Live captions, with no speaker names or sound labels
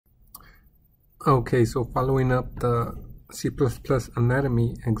Okay, so following up the C++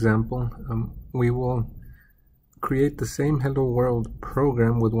 anatomy example, we will create the same Hello World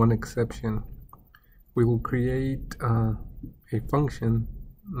program with one exception. We will create a function,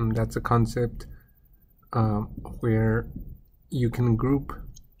 that's a concept where you can group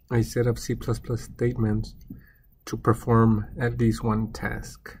a set of C++ statements to perform at least one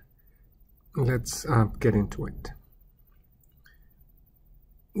task. Let's get into it.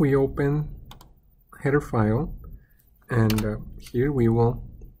 We open header file, and here we will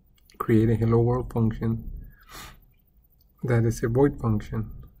create a hello world function that is a void function.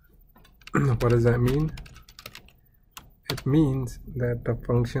 What does that mean? It means that the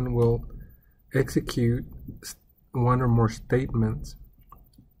function will execute one or more statements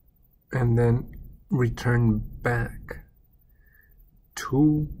and then return back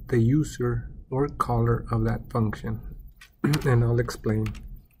to the user or caller of that function. And I'll explain.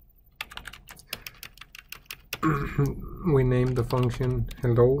 We named the function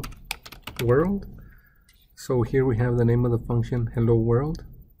hello world. So here we have the name of the function hello world,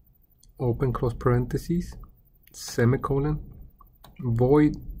 open close parentheses, semicolon.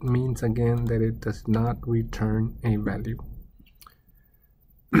 Void means again that it does not return a value.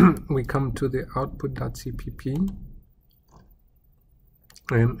 We come to the output.cpp,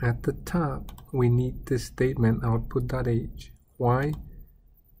 and at the top we need this statement output.h. Why?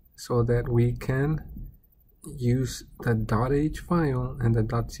 So that we can use the .h file and the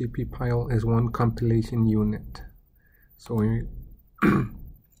 .cp file as one compilation unit. So we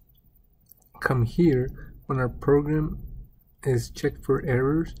come here when our program is checked for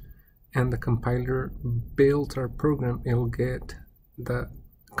errors and the compiler builds our program, it'll get the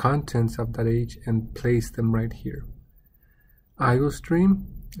contents of .h and place them right here. IOStream,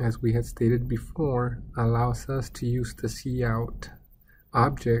 as we had stated before, allows us to use the cout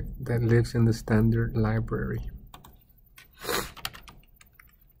object that lives in the standard library.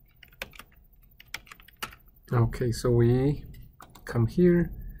 Okay, so we come here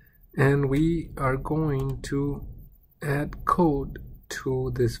and we are going to add code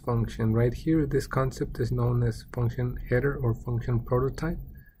to this function. Right here, this concept is known as function header or function prototype.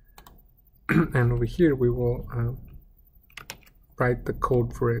 And over here we will write the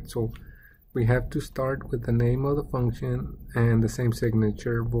code for it. So we have to start with the name of the function and the same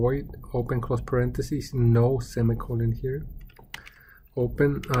signature, void open close parentheses, no semicolon here,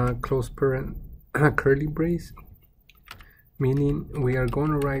 open close curly brace, meaning we are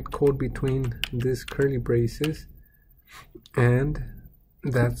going to write code between these curly braces, and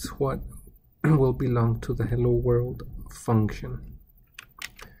that's what will belong to the hello world function.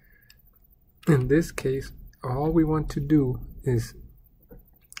 In this case, all we want to do is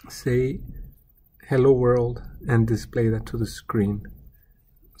say hello world and display that to the screen.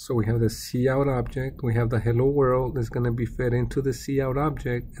 So we have the cout object, we have the hello world that's going to be fed into the cout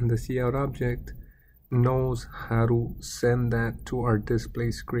object, and the cout object knows how to send that to our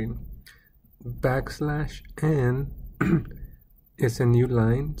display screen. \n is a new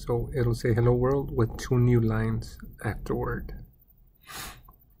line, so it'll say hello world with 2 new lines afterward.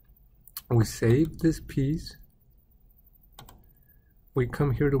 We save this piece. We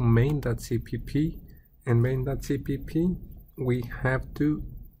come here to main.cpp, and main.cpp we have to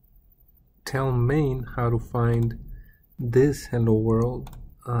tell main how to find this hello world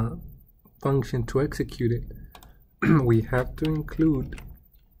function to execute it. We have to include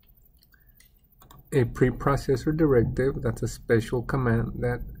a preprocessor directive. That's a special command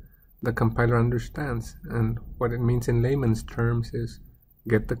that the compiler understands, and what it means in layman's terms is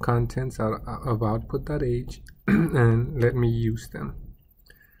get the contents out of output.h and let me use them.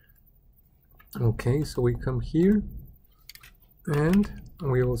 Okay, so we come here and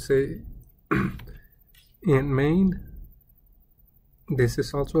we will say in main, this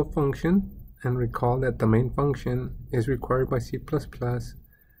is also a function, and recall that the main function is required by C++.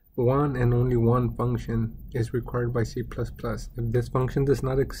 One and only one function is required by C++. If this function does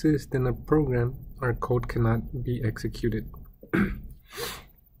not exist in a program, our code cannot be executed.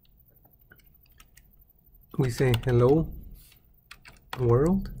 We say hello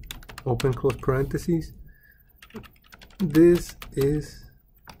world, open close parentheses. This is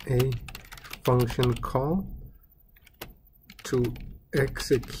a function call to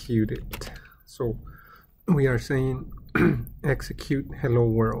execute it. So we are saying execute hello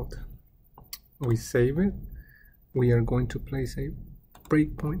world. We save it. We are going to place a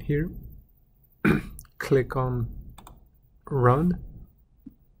breakpoint here. Click on run.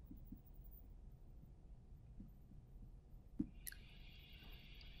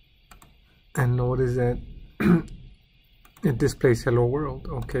 And notice that it displays hello world.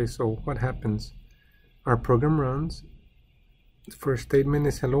 Okay, so what happens? Our program runs. The first statement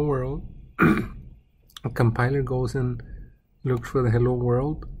is hello world. A compiler goes and looks for the hello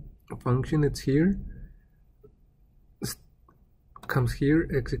world function. It's here. Comes here,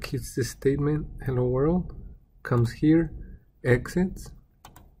 executes this statement, hello world. Comes here, exits.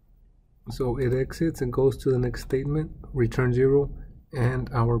 So it exits and goes to the next statement, return 0, and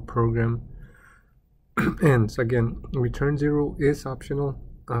our program ends. Again, return 0 is optional.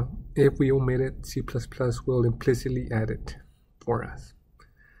 If we omit it, C++ will implicitly add it for us.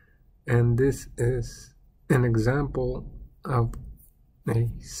 And this is an example of a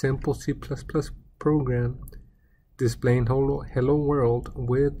simple C++ program displaying hello world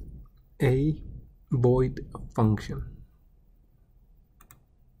with a void function.